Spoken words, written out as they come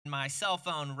my cell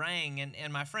phone rang,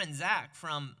 and my friend Zach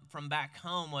from back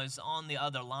home was on the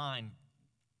other line.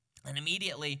 And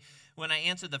immediately when I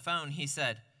answered the phone, he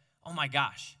said, "Oh my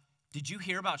gosh, did you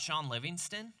hear about Sean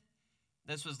Livingston?"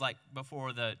 This was like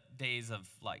before the days of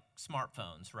like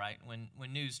smartphones, right? When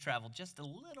news traveled just a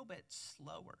little bit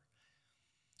slower.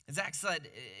 Zach said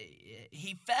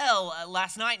he fell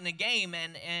last night in a game,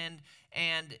 and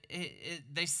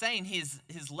they're saying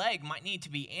his leg might need to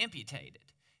be amputated.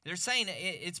 They're saying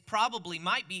it's probably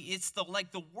might be it's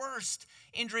the worst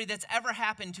injury that's ever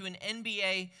happened to an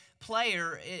NBA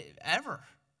player ever.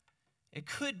 It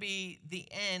could be the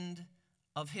end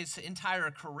of his entire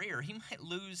career. He might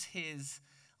lose his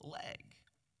leg.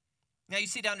 Now, you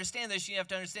see, to understand this, you have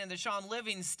to understand that Sean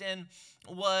Livingston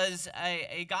was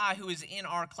a guy who was in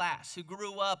our class, who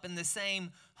grew up in the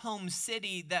same home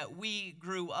city that we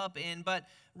grew up in. But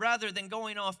rather than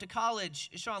going off to college,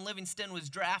 Sean Livingston was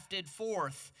drafted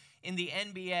 4th in the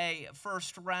NBA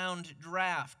first-round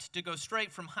draft to go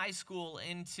straight from high school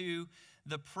into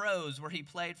the pros, where he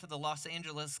played for the Los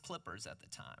Angeles Clippers at the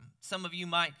time. Some of you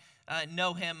might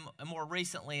know him more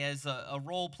recently as a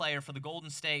role player for the Golden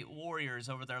State Warriors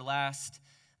over their last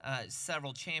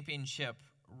several championship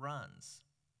runs.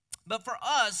 But for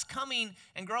us, coming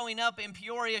and growing up in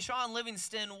Peoria, Sean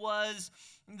Livingston was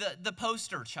the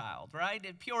poster child, right?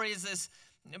 Peoria is this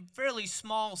fairly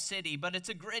small city, but it's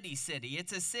a gritty city.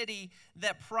 It's a city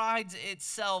that prides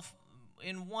itself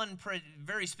in one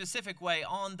very specific way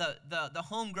on the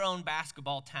homegrown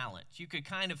basketball talent. You could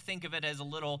kind of think of it as a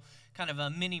little kind of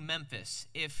a mini Memphis,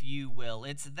 if you will.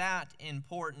 It's that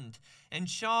important. And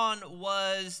Sean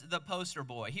was the poster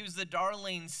boy. He was the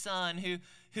darling son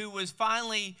who was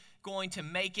finally going to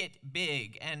make it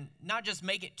big, and not just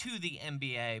make it to the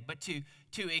NBA, but to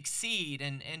exceed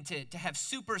and to have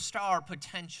superstar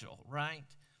potential, right?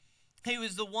 He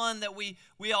was the one that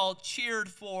we all cheered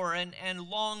for and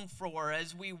longed for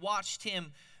as we watched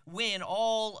him win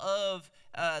all of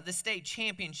the state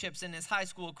championships in his high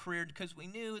school career, because we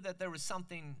knew that there was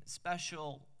something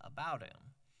special about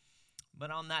him.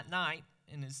 But on that night,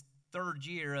 in his 3rd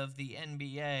year of the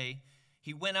NBA,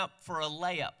 he went up for a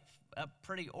layup, a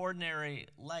pretty ordinary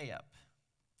layup,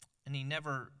 and he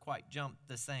never quite jumped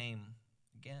the same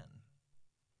again.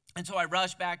 And so I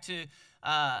rushed back to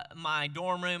my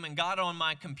dorm room and got on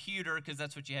my computer, because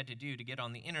that's what you had to do to get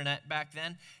on the internet back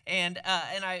then. And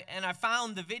I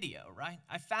found the video, right?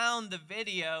 I found the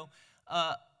video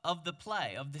of the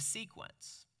play, of the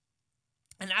sequence.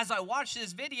 And as I watched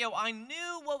this video, I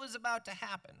knew what was about to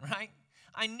happen, right?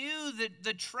 I knew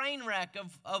the train wreck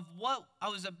of what I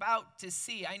was about to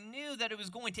see. I knew that it was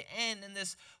going to end in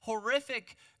this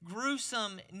horrific,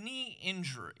 gruesome knee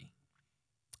injury.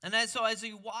 And so as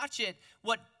you watch it,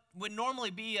 what would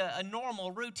normally be a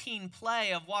normal routine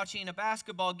play of watching a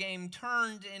basketball game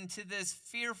turned into this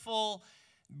fearful,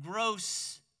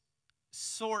 gross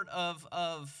sort of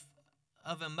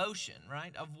emotion,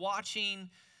 right? Of watching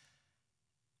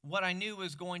what I knew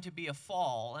was going to be a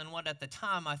fall, and what at the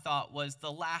time I thought was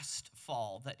the last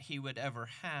fall that he would ever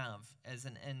have as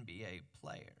an NBA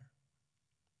player.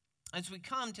 As we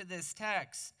come to this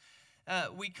text,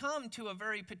 we come to a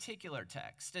very particular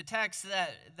text, a text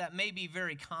that may be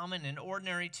very common and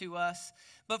ordinary to us,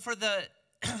 but for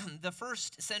the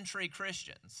first century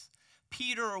Christians,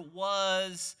 Peter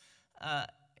was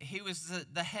he was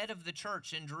the head of the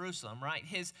church in Jerusalem, right?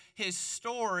 His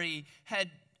story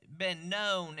had been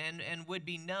known and would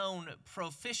be known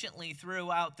proficiently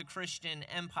throughout the Christian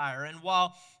empire. And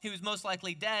while he was most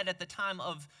likely dead at the time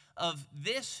of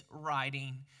this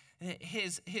writing,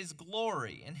 his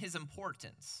glory and his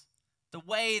importance, the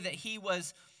way that he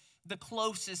was the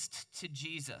closest to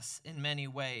Jesus in many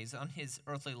ways on his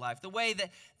earthly life, the way that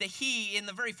he, in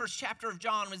the very first chapter of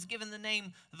John, was given the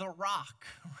name the Rock,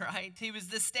 right? He was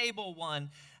the stable one.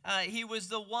 He was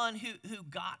the one who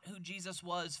got who Jesus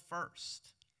was first.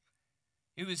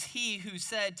 It was he who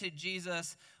said to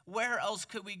Jesus, "Where else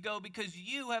could we go? Because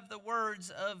you have the words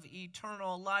of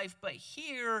eternal life." But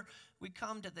here we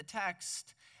come to the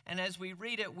text, and as we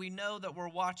read it, we know that we're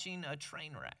watching a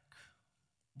train wreck.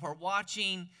 We're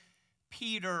watching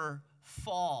Peter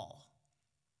fall,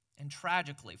 and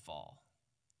tragically fall.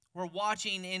 We're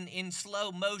watching in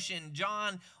slow motion.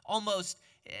 John almost,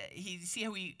 see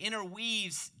how he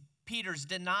interweaves Peter's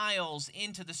denials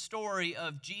into the story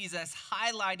of Jesus,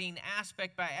 highlighting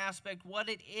aspect by aspect what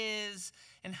it is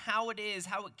and how it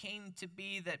came to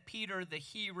be that Peter, the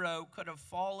hero, could have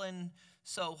fallen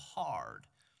so hard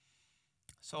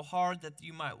that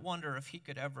you might wonder if he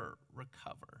could ever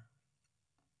recover.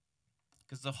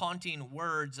 Because the haunting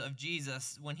words of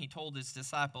Jesus when he told his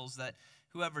disciples that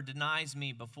whoever denies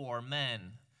me before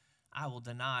men, I will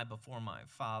deny before my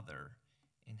Father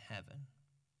in heaven.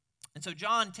 And so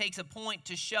John takes a point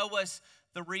to show us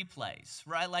the replays,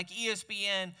 right? Like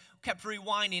ESPN kept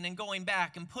rewinding and going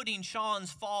back and putting Sean's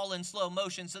fall in slow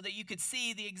motion so that you could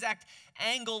see the exact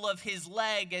angle of his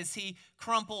leg as he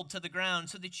crumpled to the ground,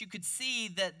 so that you could see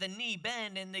that the knee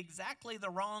bend in exactly the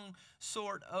wrong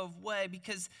sort of way,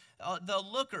 because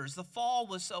the fall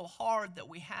was so hard that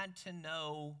we had to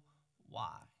know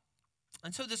why.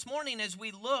 And so this morning, as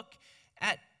we look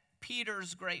at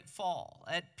Peter's great fall,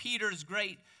 at Peter's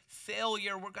great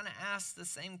failure, we're going to ask the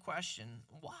same question: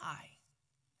 why?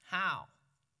 How?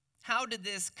 How did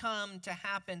this come to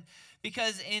happen?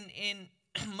 Because in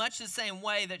much the same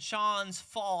way that Sean's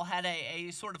fall had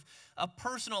a sort of a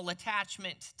personal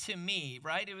attachment to me,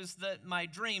 right? It was my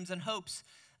dreams and hopes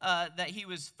that he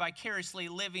was vicariously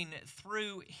living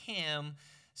through him.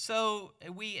 So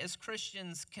we as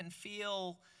Christians can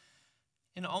feel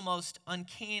an almost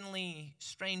uncannily,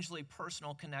 strangely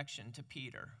personal connection to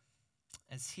Peter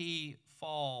as he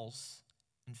falls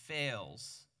and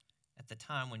fails at the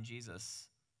time when Jesus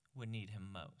would need him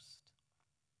most.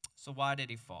 So why did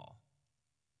he fall?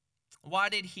 Why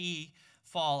did he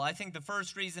fall? I think the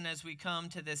first reason as we come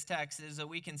to this text is that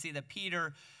we can see that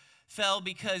Peter fell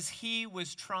because he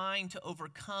was trying to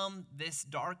overcome this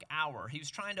dark hour. He was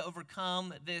trying to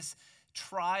overcome this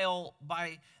trial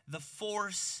by the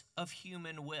force of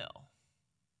human will.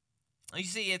 You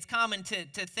see, it's common to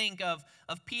think of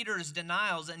Peter's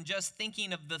denials and just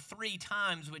thinking of the 3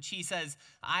 times which he says,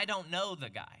 I don't know the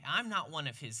guy. I'm not one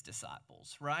of his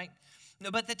disciples, right? No,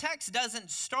 but the text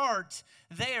doesn't start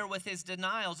there with his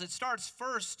denials. It starts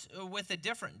first with a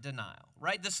different denial,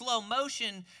 right? The slow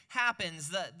motion happens.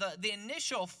 The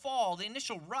initial fall, the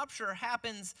initial rupture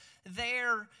happens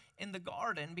there in the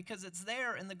garden, because it's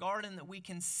there in the garden that we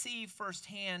can see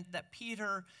firsthand that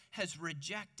Peter has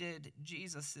rejected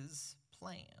Jesus'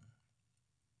 plan.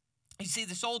 You see,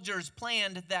 the soldiers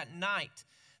planned that night.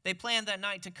 They planned that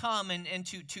night to come and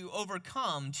to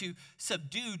overcome, to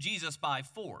subdue Jesus by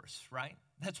force, right?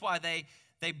 That's why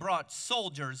they brought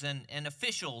soldiers and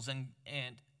officials and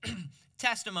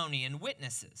testimony and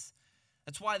witnesses.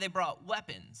 That's why they brought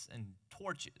weapons and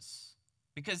torches,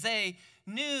 because they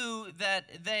knew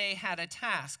that they had a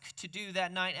task to do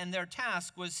that night, and their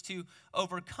task was to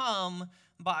overcome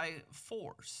by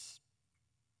force.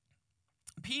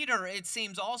 Peter, it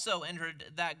seems, also entered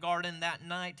that garden that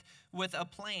night with a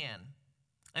plan.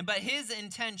 But his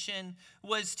intention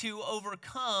was to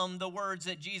overcome the words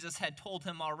that Jesus had told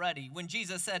him already. When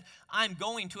Jesus said, I'm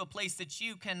going to a place that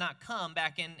you cannot come,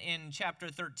 back in chapter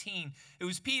 13, it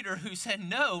was Peter who said,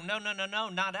 no,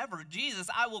 not ever. Jesus,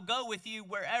 I will go with you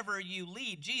wherever you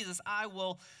lead. Jesus, I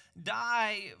will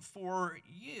die for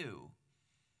you.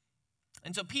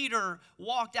 And so Peter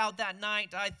walked out that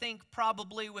night, I think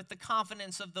probably with the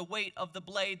confidence of the weight of the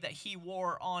blade that he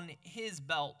wore on his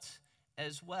belt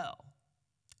as well.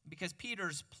 Because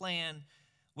Peter's plan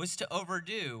was to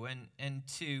overdo and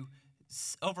to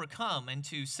overcome and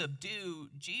to subdue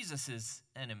Jesus'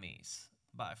 enemies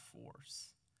by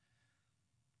force.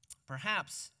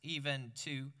 Perhaps even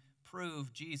to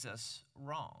prove Jesus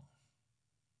wrong.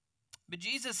 But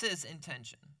Jesus'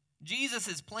 intention,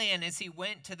 Jesus' plan as he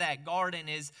went to that garden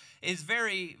is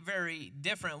very, very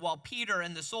different. While Peter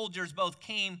and the soldiers both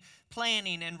came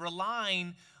planning and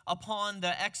relying upon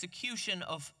the execution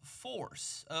of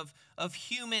force, of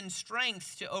human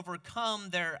strength to overcome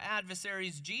their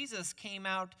adversaries, Jesus came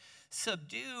out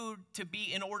subdued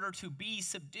in order to be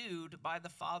subdued by the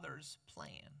Father's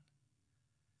plan.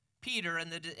 Peter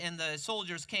and the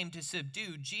soldiers came to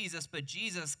subdue Jesus, but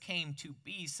Jesus came to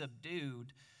be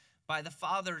subdued by the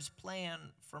Father's plan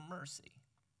for mercy.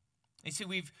 You see,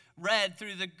 we've read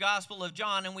through the Gospel of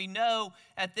John, and we know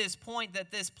at this point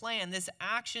that this plan, this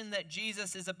action that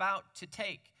Jesus is about to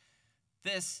take,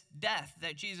 this death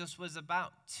that Jesus was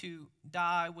about to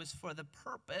die, was for the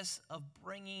purpose of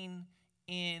bringing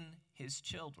in his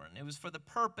children. It was for the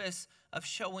purpose of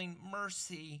showing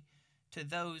mercy to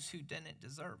those who didn't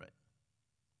deserve it.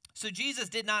 So Jesus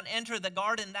did not enter the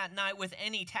garden that night with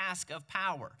any task of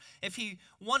power. If he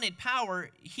wanted power,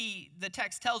 the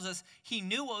text tells us he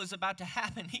knew what was about to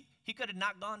happen. He could have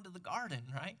not gone to the garden,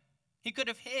 right? He could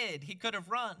have hid. He could have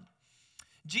run.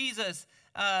 Jesus,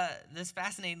 this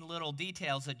fascinating little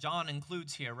details that John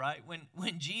includes here, right?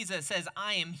 When Jesus says,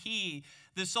 I am he,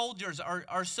 the soldiers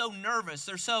are so nervous.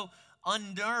 They're so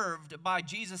unnerved by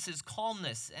Jesus'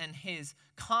 calmness and his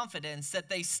confidence that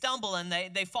they stumble and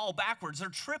they fall backwards. They're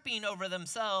tripping over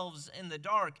themselves in the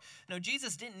dark. No,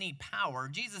 Jesus didn't need power.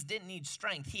 Jesus didn't need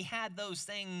strength. He had those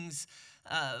things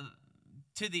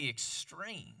to the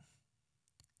extreme.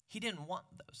 He didn't want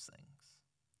those things.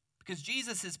 Because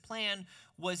Jesus' plan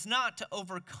was not to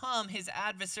overcome his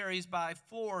adversaries by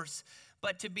force,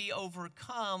 but to be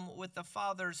overcome with the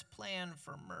Father's plan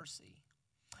for mercy.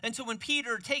 And so when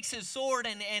Peter takes his sword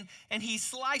and he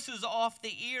slices off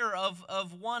the ear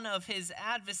of one of his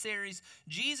adversaries,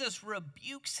 Jesus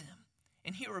rebukes him,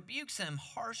 and he rebukes him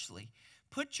harshly.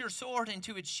 Put your sword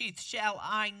into its sheath. Shall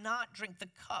I not drink the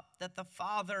cup that the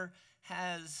Father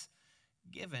has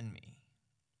given me?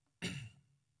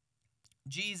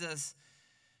 Jesus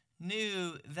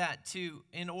knew that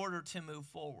in order to move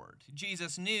forward,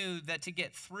 Jesus knew that to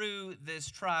get through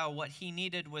this trial, what he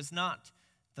needed was not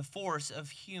the force of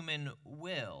human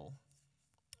will,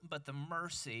 but the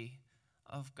mercy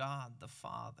of God the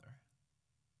Father.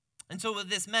 And so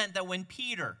this meant that when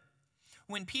Peter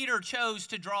chose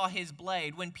to draw his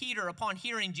blade, when Peter, upon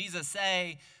hearing Jesus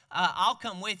say, I'll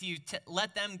come with you, to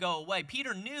let them go away,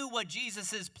 Peter knew what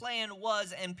Jesus' plan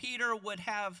was, and Peter would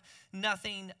have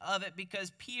nothing of it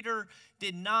because Peter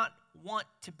did not want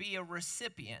to be a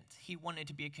recipient. He wanted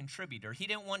to be a contributor. He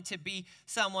didn't want to be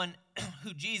someone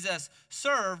who Jesus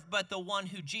served, but the one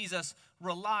who Jesus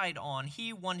relied on.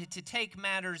 He wanted to take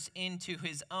matters into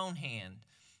his own hand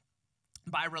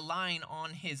by relying on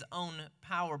his own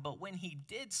power. But when he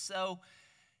did so,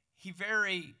 he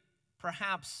very,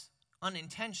 perhaps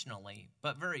unintentionally,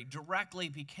 but very directly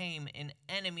became an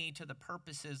enemy to the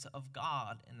purposes of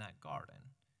God in that garden.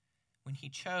 When he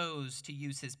chose to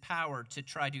use his power to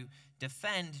try to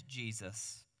defend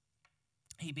Jesus,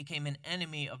 he became an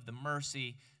enemy of the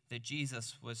mercy that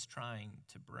Jesus was trying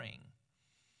to bring.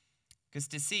 Because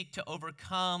to seek to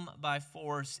overcome by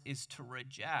force is to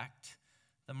reject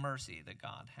the mercy that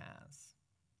God has.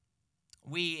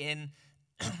 We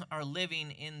are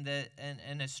living in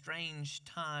a strange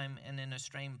time and in a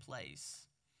strange place.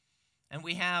 And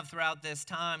we have throughout this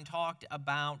time talked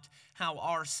about how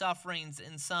our sufferings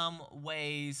in some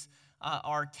ways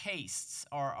are tastes,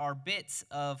 are bits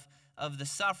of the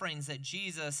sufferings that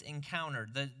Jesus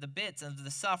encountered, the bits of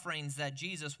the sufferings that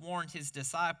Jesus warned his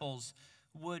disciples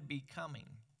would be coming.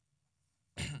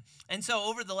 And so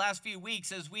over the last few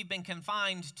weeks, as we've been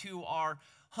confined to our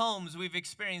homes, we've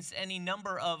experienced any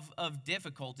number of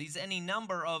difficulties, any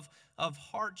number of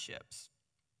hardships.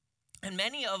 And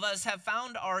many of us have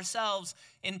found ourselves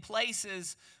in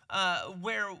places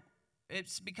where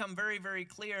it's become very, very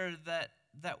clear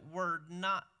that we're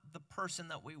not the person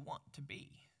that we want to be.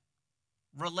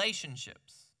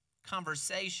 Relationships,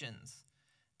 conversations,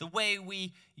 the way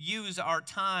we use our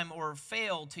time or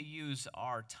fail to use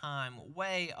our time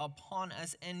weigh upon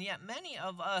us. And yet many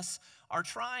of us are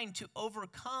trying to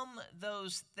overcome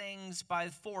those things by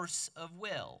force of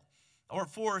will, or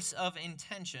force of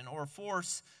intention, or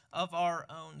force of our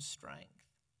own strength.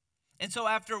 And so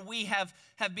after we have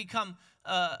become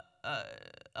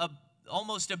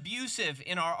almost abusive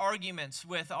in our arguments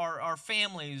with our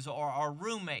families or our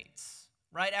roommates,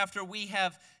 right? After we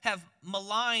have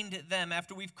maligned them,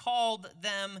 after we've called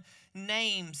them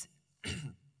names,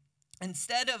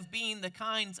 instead of being the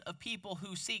kinds of people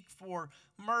who seek for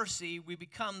mercy, we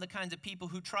become the kinds of people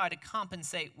who try to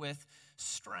compensate with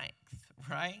strength,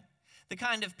 right? The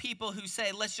kind of people who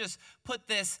say, let's just put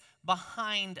this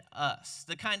behind us.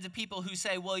 The kinds of people who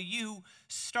say, well, you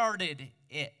started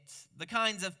it. The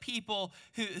kinds of people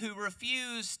who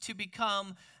refuse to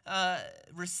become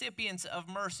recipients of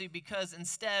mercy because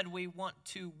instead we want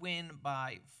to win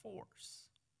by force.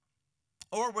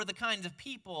 Or we're the kinds of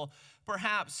people,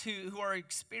 perhaps, who are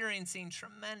experiencing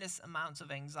tremendous amounts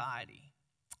of anxiety,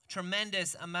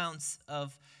 tremendous amounts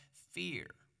of fear.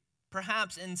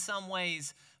 Perhaps in some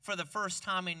ways, for the first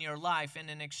time in your life, in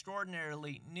an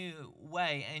extraordinarily new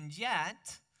way. And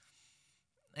yet,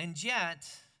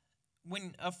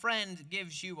 when a friend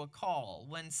gives you a call,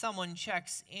 when someone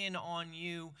checks in on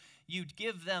you, you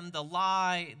give them the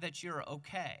lie that you're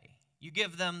okay. You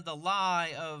give them the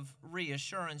lie of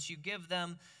reassurance. You give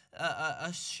them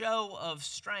a show of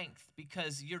strength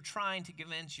because you're trying to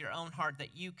convince your own heart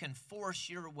that you can force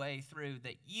your way through,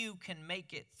 that you can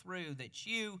make it through, that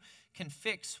you can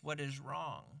fix what is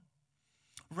wrong.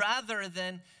 Rather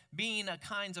than being a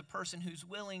kind of person who's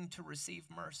willing to receive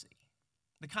mercy,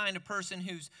 the kind of person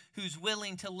who's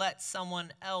willing to let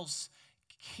someone else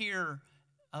hear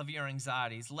of your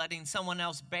anxieties, letting someone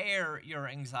else bear your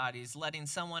anxieties, letting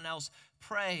someone else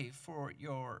pray for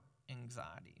your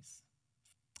anxieties.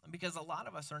 Because a lot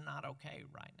of us are not okay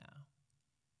right now.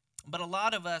 But a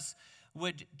lot of us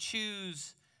would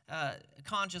choose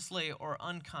consciously or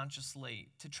unconsciously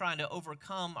to try to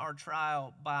overcome our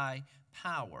trial by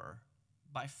power,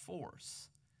 by force,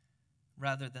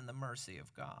 rather than the mercy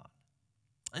of God.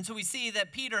 And so we see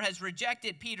that Peter has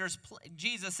rejected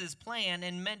Jesus' plan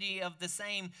and many of the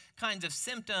same kinds of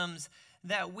symptoms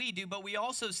that we do, but we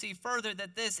also see further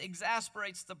that this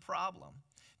exasperates the problem.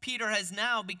 Peter has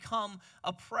now become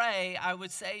a prey, I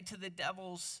would say, to the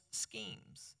devil's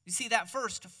schemes. You see, that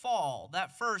first fall,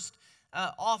 that first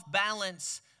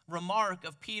off-balance remark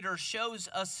of Peter shows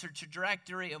us the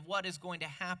trajectory of what is going to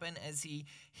happen as he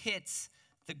hits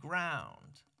the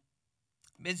ground.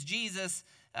 As Jesus,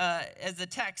 as the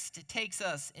text takes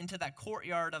us into that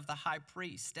courtyard of the high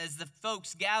priest, as the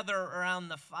folks gather around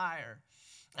the fire,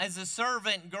 as the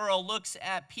servant girl looks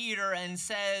at Peter and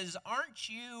says, "Aren't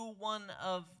you one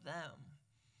of them?"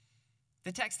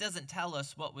 The text doesn't tell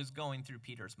us what was going through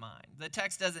Peter's mind. The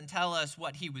text doesn't tell us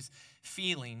what he was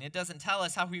feeling. It doesn't tell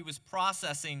us how he was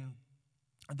processing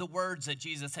the words that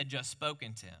Jesus had just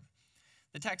spoken to him.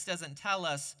 The text doesn't tell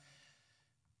us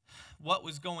what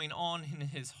was going on in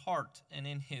his heart and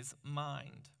in his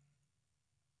mind.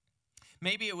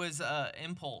 Maybe it was an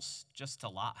impulse just to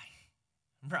lie.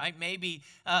 Right? Maybe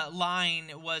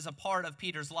lying was a part of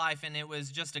Peter's life and it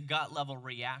was just a gut level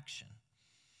reaction.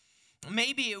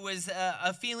 Maybe it was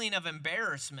a feeling of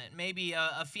embarrassment, maybe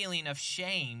a feeling of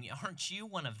shame. Aren't you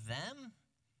one of them?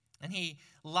 And he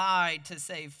lied to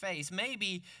save face.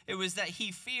 Maybe it was that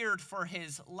he feared for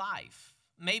his life.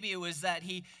 Maybe it was that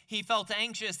he felt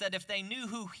anxious that if they knew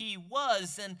who he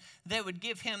was, then they would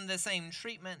give him the same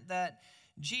treatment that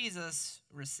Jesus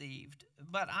received.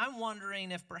 But I'm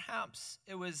wondering if perhaps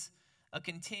it was a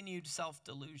continued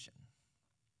self-delusion.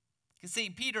 You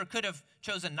see, Peter could have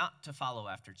chosen not to follow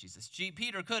after Jesus.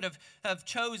 Peter could have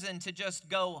chosen to just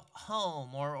go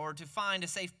home or to find a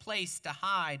safe place to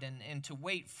hide and to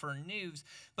wait for news.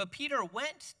 But Peter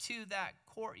went to that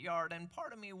courtyard, and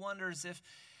part of me wonders if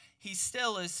he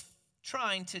still is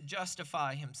trying to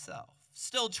justify himself,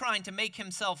 still trying to make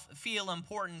himself feel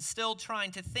important, still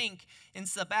trying to think in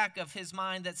the back of his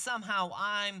mind that somehow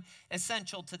I'm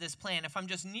essential to this plan. If I'm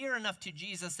just near enough to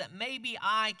Jesus, that maybe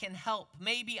I can help,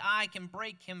 maybe I can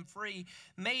break him free,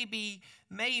 maybe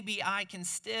I can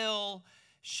still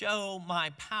show my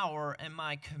power and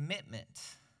my commitment,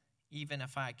 even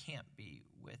if I can't be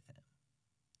with him.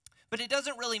 But it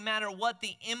doesn't really matter what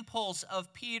the impulse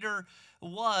of Peter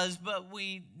was, but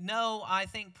we know, I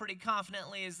think pretty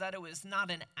confidently, is that it was not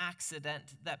an accident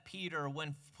that Peter,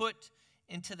 when put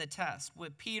into the test,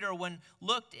 when Peter, when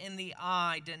looked in the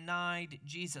eye, denied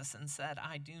Jesus and said,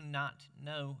 "I do not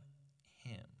know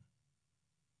him."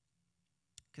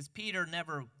 Because Peter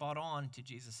never bought on to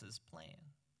Jesus' plan.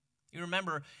 You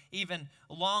remember even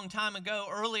a long time ago,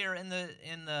 earlier in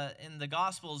the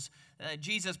Gospels,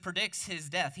 Jesus predicts his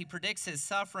death. He predicts his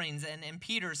sufferings, and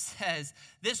Peter says,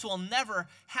 "This will never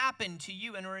happen to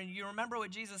you." And you remember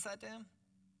what Jesus said to him?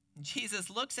 Jesus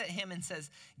looks at him and says,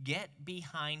 "Get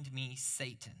behind me,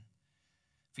 Satan.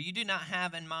 For you do not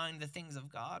have in mind the things of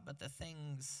God, but the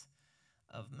things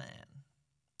of man."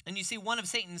 And you see, one of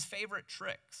Satan's favorite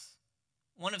tricks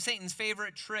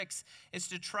is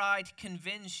to try to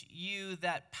convince you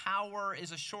that power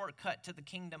is a shortcut to the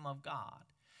kingdom of God,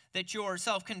 that your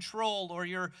self-control or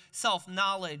your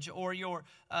self-knowledge or your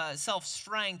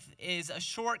self-strength is a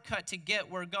shortcut to get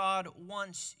where God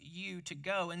wants you to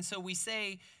go. And so we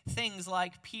say things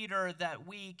like Peter, that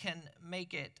we can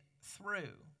make it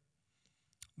through.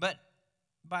 But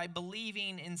by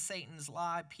believing in Satan's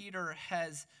lie, Peter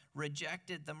has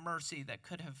rejected the mercy that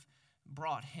could have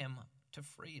brought him to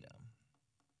freedom.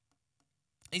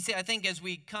 You see, I think as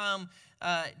we come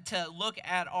to look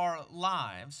at our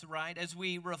lives, right, as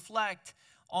we reflect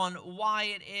on why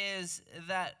it is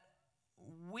that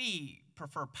we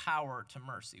prefer power to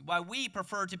mercy, why we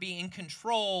prefer to be in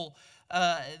control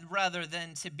rather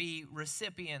than to be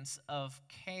recipients of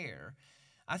care,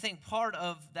 I think part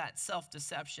of that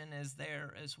self-deception is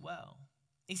there as well.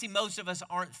 You see, most of us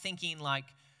aren't thinking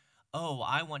like, "Oh,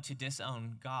 I want to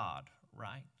disown God,"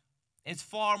 right? It's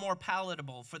far more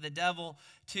palatable for the devil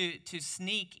to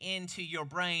sneak into your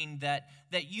brain that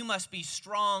you must be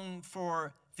strong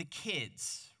for the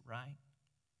kids, right?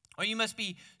 Or you must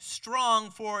be strong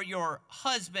for your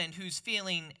husband who's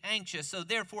feeling anxious, so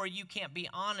therefore you can't be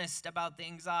honest about the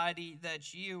anxiety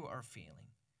that you are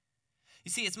feeling. You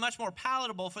see, it's much more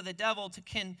palatable for the devil to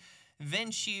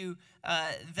convince you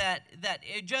that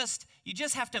you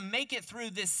just have to make it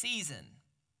through this season.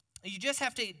 You just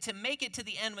have to make it to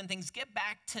the end when things get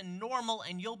back to normal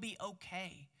and you'll be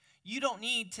okay. You don't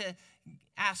need to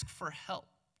ask for help.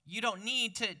 You don't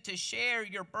need to share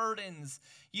your burdens.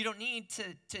 You don't need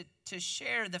to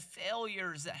share the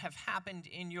failures that have happened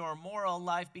in your moral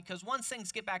life, because once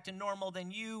things get back to normal,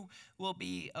 then you will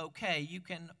be okay. You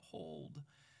can hold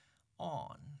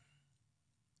on.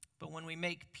 But when we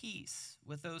make peace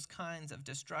with those kinds of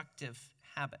destructive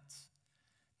habits,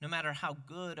 no matter how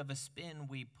good of a spin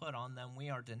we put on them,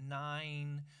 we are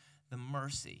denying the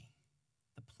mercy,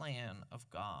 the plan of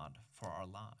God for our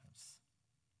lives.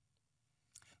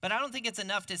 But I don't think it's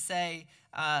enough to say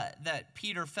that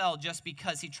Peter fell just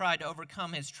because he tried to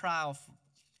overcome his trial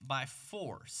by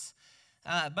force.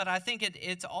 But I think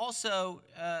it's also,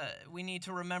 we need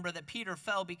to remember that Peter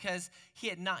fell because he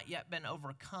had not yet been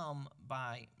overcome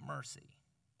by mercy.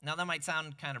 Now, that might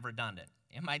sound kind of redundant.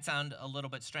 It might sound a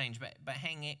little bit strange, but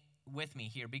hang it with me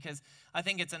here because I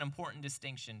think it's an important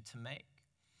distinction to make.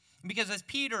 Because as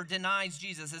Peter denies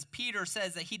Jesus, as Peter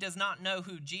says that he does not know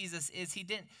who Jesus is,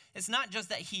 it's not just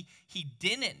that he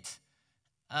didn't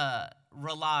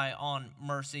rely on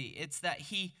mercy, it's that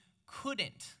he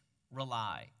couldn't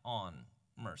rely on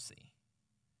mercy.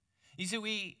 You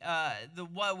see,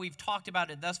 what we've talked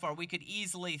about it thus far, we could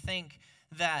easily think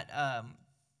that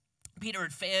Peter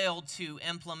had failed to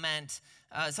implement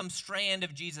some strand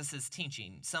of Jesus'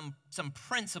 teaching, some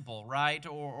principle, right,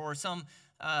 or some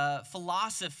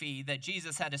philosophy that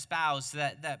Jesus had espoused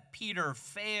that Peter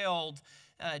failed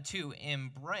to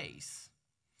embrace.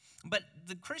 But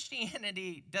the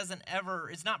Christianity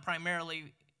is not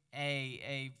primarily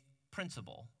a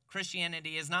principle.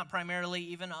 Christianity is not primarily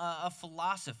even a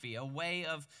philosophy, a way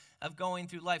of going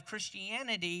through life.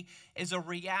 Christianity is a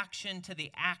reaction to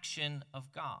the action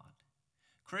of God.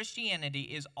 Christianity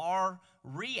is our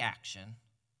reaction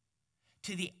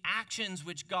to the actions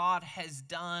which God has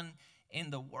done in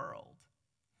the world.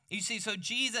 You see, so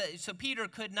Peter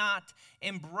could not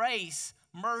embrace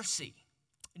mercy.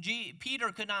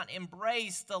 Peter could not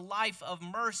embrace the life of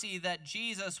mercy that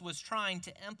Jesus was trying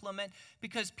to implement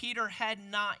because Peter had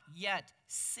not yet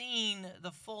seen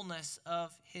the fullness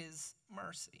of his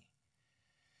mercy.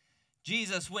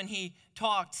 Jesus, when he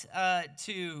talked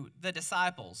to the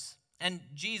disciples, and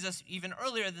Jesus, even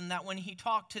earlier than that, when he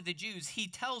talked to the Jews, he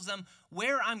tells them,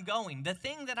 where I'm going, the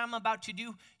thing that I'm about to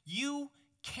do, you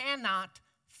cannot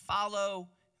follow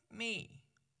me.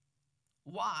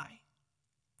 Why?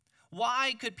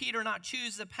 Why could Peter not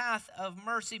choose the path of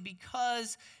mercy?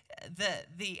 Because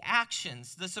the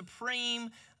actions, the supreme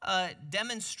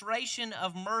demonstration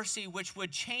of mercy, which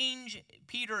would change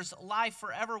Peter's life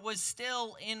forever, was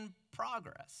still in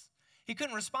progress. He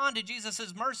couldn't respond to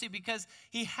Jesus' mercy because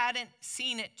he hadn't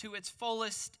seen it to its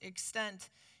fullest extent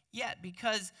yet.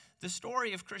 Because the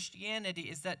story of Christianity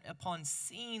is that upon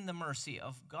seeing the mercy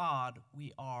of God,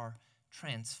 we are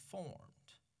transformed.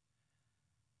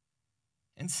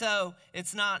 And so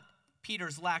it's not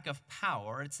Peter's lack of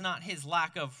power. It's not his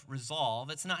lack of resolve.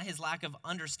 It's not his lack of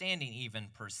understanding even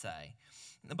per se.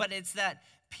 But it's that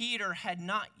Peter had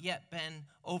not yet been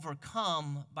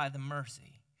overcome by the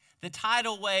mercy. The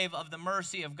tidal wave of the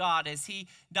mercy of God as he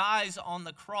dies on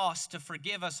the cross to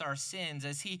forgive us our sins,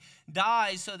 as he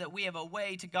dies so that we have a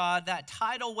way to God, that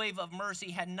tidal wave of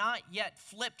mercy had not yet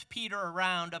flipped Peter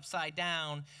around upside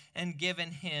down and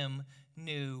given him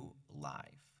new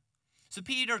life. So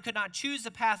Peter could not choose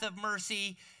the path of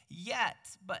mercy yet,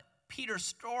 but Peter's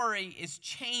story is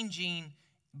changing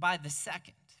by the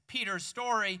second. Peter's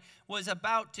story was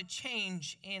about to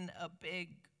change in a big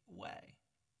way.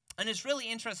 And it's really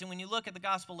interesting when you look at the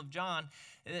Gospel of John,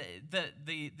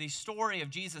 the story of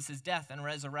Jesus' death and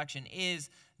resurrection is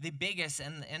the biggest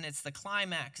and it's the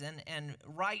climax and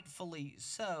rightfully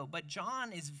so. But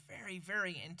John is very,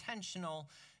 very intentional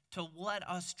to let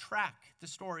us track the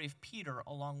story of Peter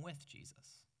along with Jesus.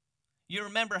 You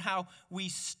remember how we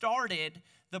started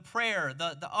the prayer,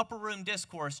 the upper room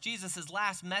discourse. Jesus'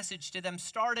 last message to them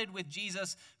started with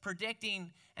Jesus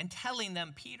predicting and telling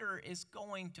them Peter is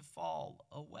going to fall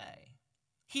away.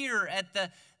 Here at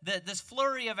this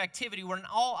flurry of activity where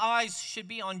all eyes should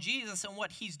be on Jesus and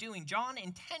what he's doing, John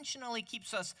intentionally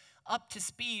keeps us up to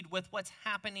speed with what's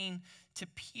happening to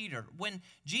Peter. When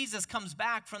Jesus comes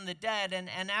back from the dead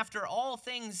and after all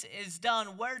things is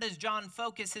done, where does John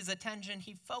focus his attention?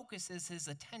 He focuses his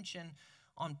attention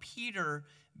on Peter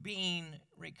being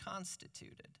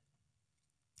reconstituted.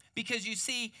 Because you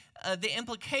see, the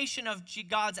implication of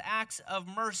God's acts of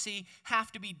mercy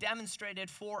have to be demonstrated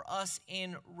for us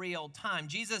in real time.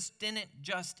 Jesus didn't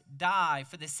just die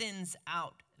for the sins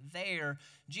out there.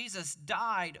 Jesus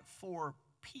died for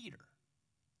Peter.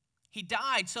 He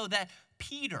died so that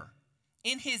Peter,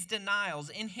 in his denials,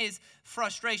 in his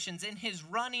frustrations, in his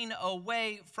running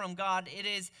away from God,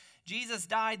 Jesus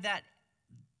died that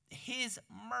his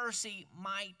mercy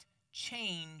might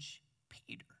change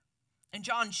Peter. And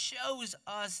John shows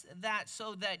us that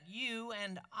so that you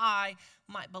and I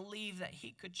might believe that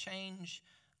he could change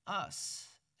us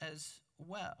as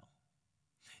well.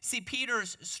 See,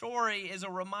 Peter's story is a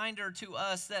reminder to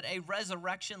us that a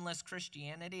resurrectionless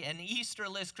Christianity, an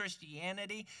Easterless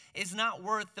Christianity, is not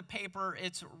worth the paper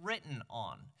it's written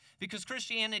on. Because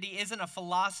Christianity isn't a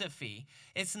philosophy.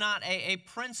 It's not a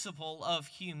principle of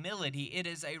humility. It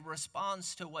is a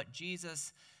response to what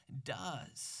Jesus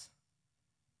does.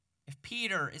 If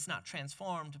Peter is not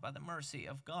transformed by the mercy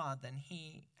of God, then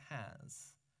he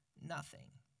has nothing.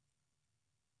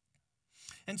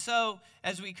 And so,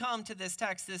 as we come to this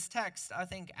text, I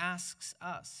think, asks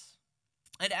us.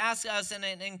 It asks us and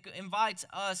it invites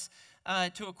us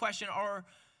to a question, or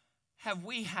have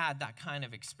we had that kind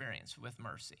of experience with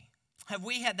mercy? Have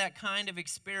we had that kind of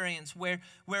experience where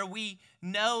we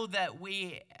know that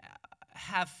we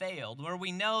have failed, where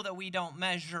we know that we don't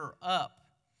measure up?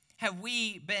 Have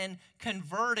we been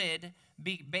converted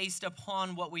based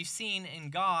upon what we've seen in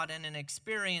God and an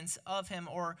experience of him,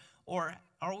 or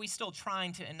are we still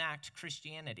trying to enact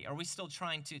Christianity? Are we still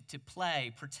trying to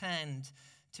pretend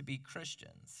to be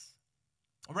Christians?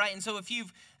 Right, and so if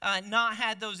you've not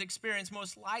had those experiences,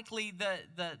 most likely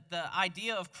the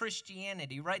idea of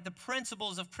Christianity, right, the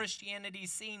principles of Christianity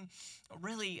seem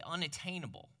really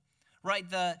unattainable, right?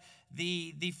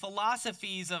 The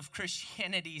philosophies of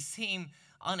Christianity seem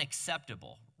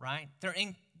unacceptable, right? They're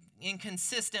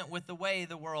inconsistent with the way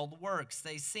the world works.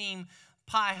 They seem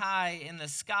pie high in the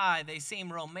sky. They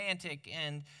seem romantic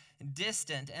and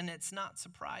distant, and it's not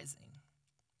surprising.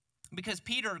 Because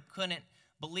Peter couldn't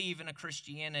believe in a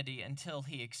Christianity until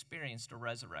he experienced a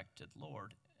resurrected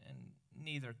Lord, and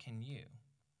neither can you.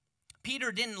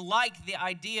 Peter didn't like the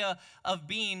idea of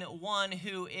being one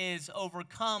who is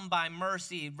overcome by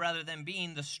mercy rather than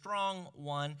being the strong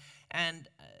one, and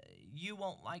you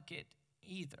won't like it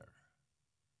either.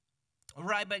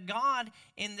 Right, but God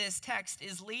in this text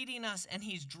is leading us and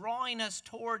he's drawing us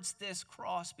towards this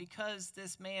cross because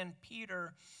this man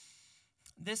Peter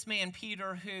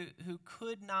who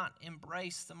could not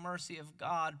embrace the mercy of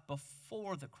God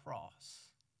before the cross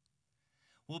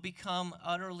will become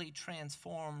utterly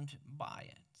transformed by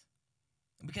it.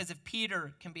 Because if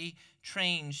Peter can be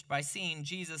changed by seeing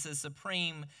Jesus'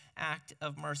 supreme act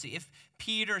of mercy, if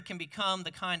Peter can become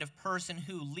the kind of person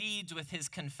who leads with his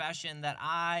confession that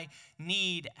I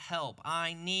need help,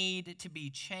 I need to be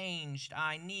changed,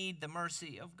 I need the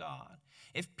mercy of God.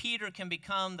 If Peter can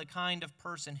become the kind of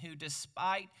person who,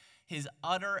 despite his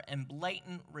utter and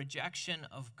blatant rejection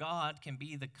of God, can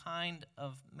be the kind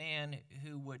of man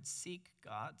who would seek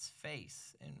God's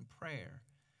face in prayer,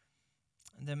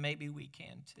 then maybe we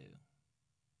can too.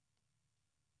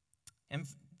 And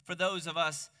for those of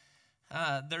us,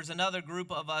 there's another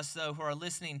group of us, though, who are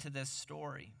listening to this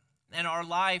story. And our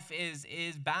life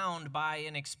is bound by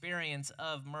an experience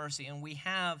of mercy. And we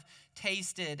have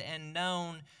tasted and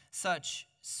known such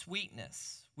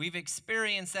sweetness. We've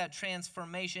experienced that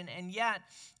transformation. And yet,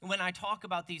 when I talk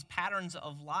about these patterns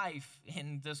of life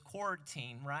in this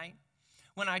quarantine, right?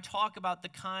 When I talk about the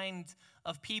kind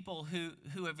of people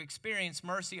who have experienced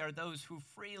mercy are those who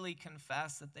freely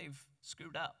confess that they've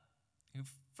screwed up, who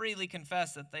freely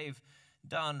confess that they've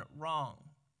done wrong.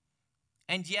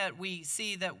 And yet we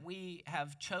see that we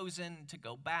have chosen to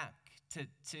go back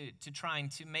to trying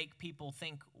to make people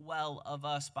think well of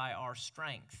us by our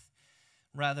strength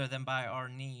rather than by our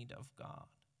need of God.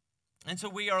 And so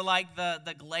we are like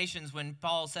the Galatians when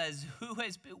Paul says, who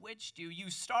has bewitched you?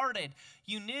 You started.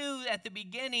 You knew at the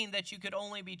beginning that you could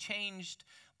only be changed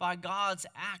by God's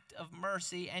act of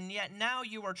mercy, and yet now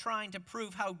you are trying to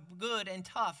prove how good and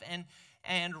tough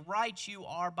and right you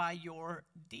are by your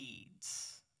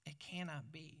deeds. It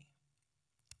cannot be.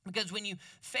 Because when you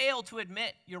fail to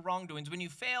admit your wrongdoings, when you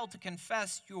fail to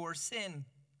confess your sin,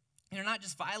 you're not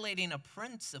just violating a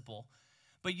principle,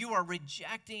 but you are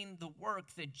rejecting the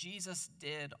work that Jesus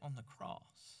did on the cross.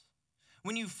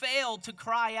 When you fail to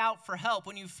cry out for help,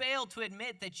 when you fail to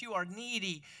admit that you are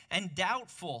needy and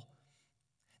doubtful,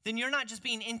 then you're not just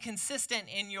being inconsistent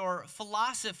in your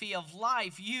philosophy of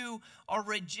life. You are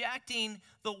rejecting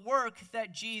the work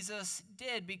that Jesus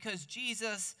did, because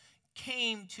Jesus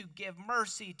came to give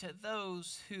mercy to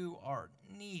those who are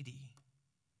needy.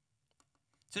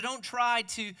 So don't try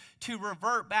to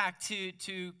revert back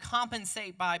to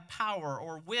compensate by power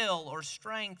or will or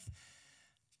strength,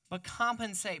 but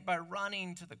compensate by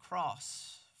running to the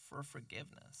cross for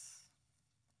forgiveness.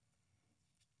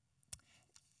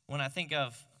 When I think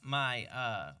of my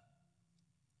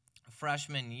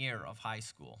freshman year of high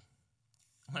school,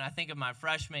 when I think of my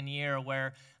freshman year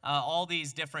where all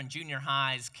these different junior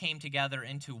highs came together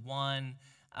into one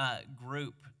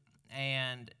group,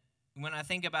 and when I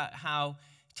think about how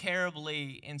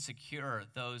terribly insecure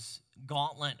those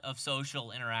gauntlet of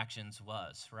social interactions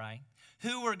was, right?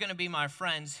 Who were going to be my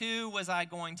friends? Who was I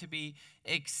going to be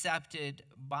accepted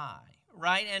by,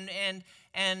 right?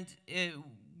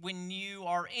 When you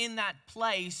are in that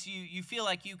place, you feel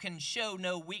like you can show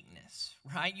no weakness,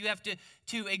 right? You have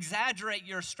to exaggerate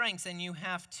your strengths, and you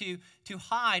have to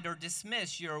hide or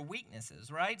dismiss your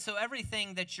weaknesses, right? So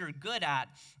everything that you're good at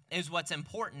is what's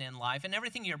important in life, and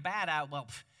everything you're bad at, well,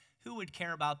 who would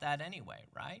care about that anyway,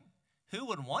 right? Who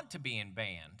would want to be in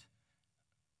band?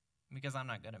 Because I'm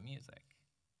not good at music,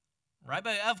 right?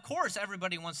 But of course,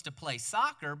 everybody wants to play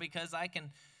soccer because I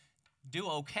can do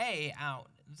okay out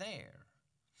there.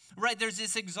 Right, there's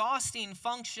this exhausting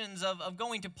functions of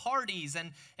going to parties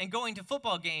and going to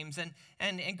football games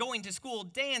and going to school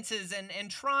dances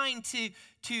and trying to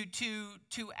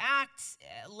act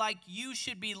like you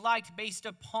should be liked based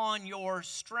upon your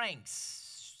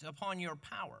strengths, upon your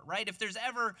power, right? If there's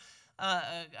ever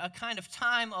a kind of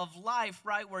time of life,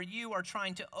 right, where you are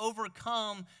trying to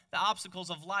overcome the obstacles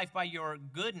of life by your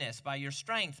goodness, by your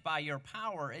strength, by your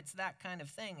power, it's that kind of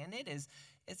thing, and it's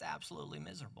absolutely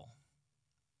miserable.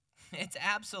 It's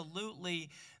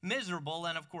absolutely miserable,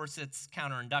 and of course it's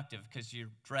counterinductive because you're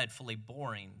dreadfully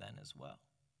boring then as well.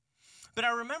 But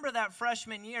I remember that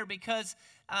freshman year because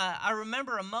I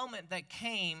remember a moment that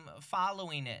came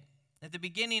following it at the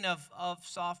beginning of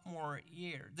sophomore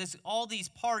year. All these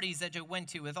parties that I went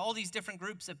to with all these different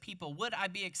groups of people. Would I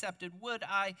be accepted? Would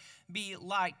I be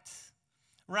liked?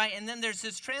 Right? And then there's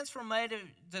this transformative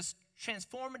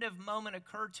moment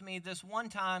occurred to me this one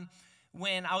time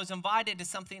when I was invited to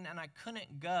something and I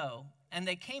couldn't go. And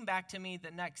they came back to me the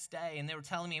next day and they were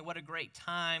telling me what a great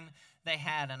time they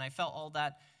had. And I felt all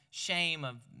that shame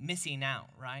of missing out,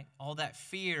 right? All that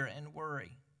fear and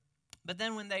worry. But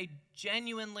then when they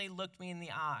genuinely looked me in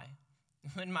the eye,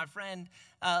 when my friend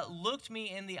looked me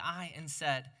in the eye and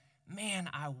said, "Man,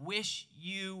 I wish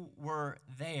you were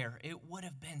there. It would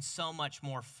have been so much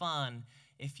more fun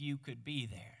if you could be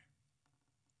there.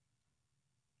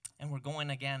 And we're going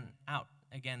out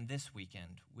again this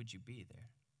weekend. Would you be there?"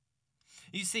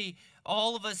 You see,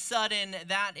 all of a sudden,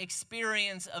 that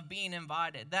experience of being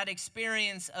invited, that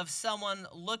experience of someone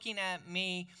looking at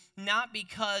me, not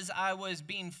because I was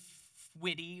being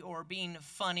witty or being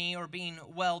funny or being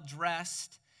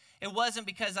well-dressed. It wasn't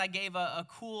because I gave a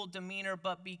cool demeanor,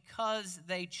 but because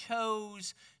they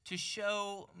chose to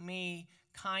show me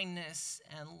kindness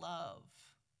and love.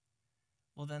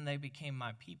 Well, then they became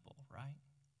my people, right?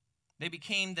 They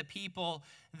became the people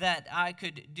that I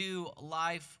could do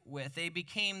life with. They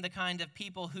became the kind of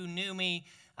people who knew me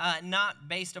not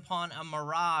based upon a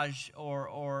mirage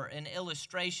or an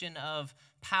illustration of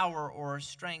power or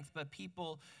strength, but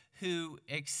people who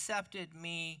accepted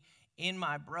me in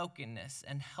my brokenness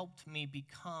and helped me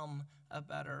become a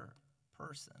better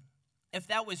person. If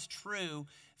that was true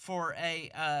for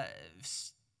a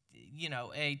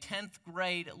 10th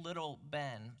grade little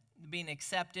Ben being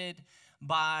accepted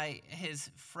by his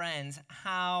friends,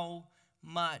 how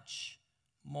much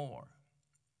more?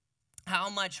 How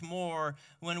much more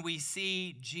when we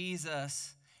see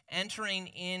Jesus entering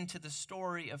into the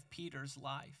story of Peter's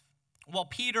life? While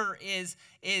Peter is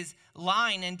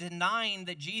lying and denying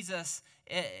that Jesus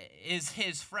is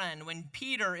his friend, when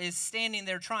Peter is standing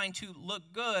there trying to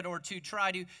look good or to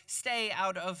try to stay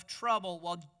out of trouble,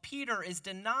 while Peter is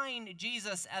denying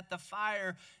Jesus at the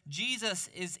fire, Jesus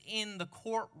is in the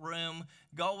courtroom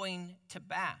going to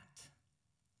bat.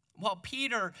 While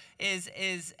Peter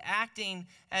is acting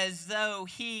as though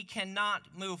he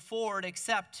cannot move forward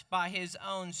except by his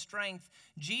own strength,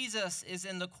 Jesus is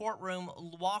in the courtroom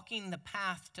walking the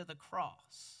path to the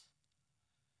cross.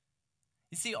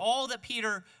 You see, all that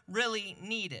Peter really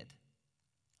needed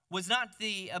was not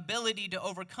the ability to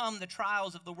overcome the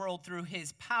trials of the world through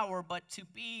his power, but to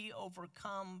be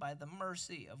overcome by the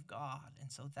mercy of God.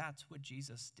 And so that's what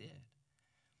Jesus did.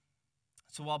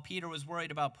 So while Peter was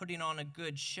worried about putting on a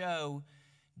good show,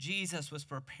 Jesus was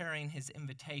preparing his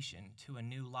invitation to a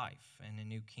new life and a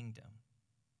new kingdom.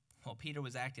 While Peter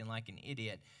was acting like an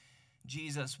idiot,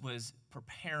 Jesus was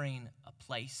preparing a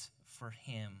place for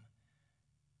him,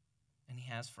 and he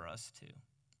has for us too.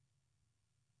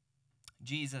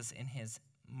 Jesus, in his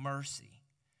mercy,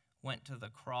 went to the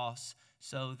cross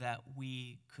so that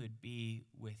we could be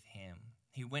with him.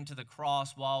 He went to the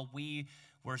cross while we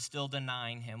were still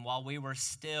denying him, while we were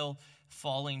still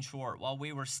falling short, while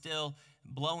we were still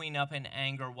blowing up in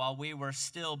anger, while we were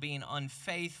still being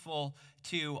unfaithful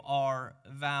to our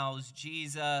vows.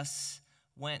 Jesus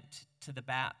went to the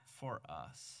bat for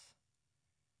us.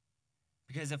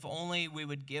 Because if only we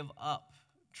would give up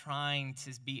trying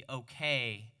to be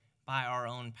okay by our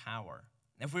own power.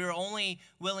 If we were only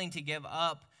willing to give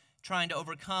up trying to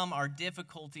overcome our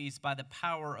difficulties by the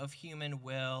power of human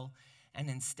will and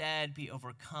instead be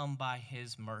overcome by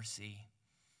his mercy,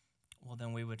 well,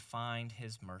 then we would find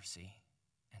his mercy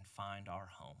and find our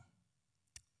home.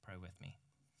 Pray with me.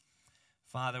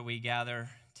 Father, we gather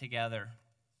together,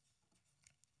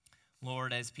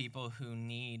 Lord, as people who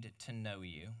need to know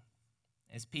you,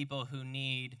 as people who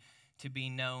need to be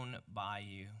known by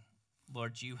you.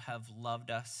 Lord, you have loved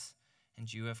us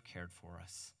and you have cared for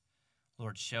us.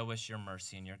 Lord, show us your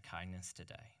mercy and your kindness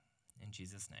today. In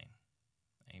Jesus' name,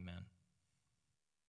 amen.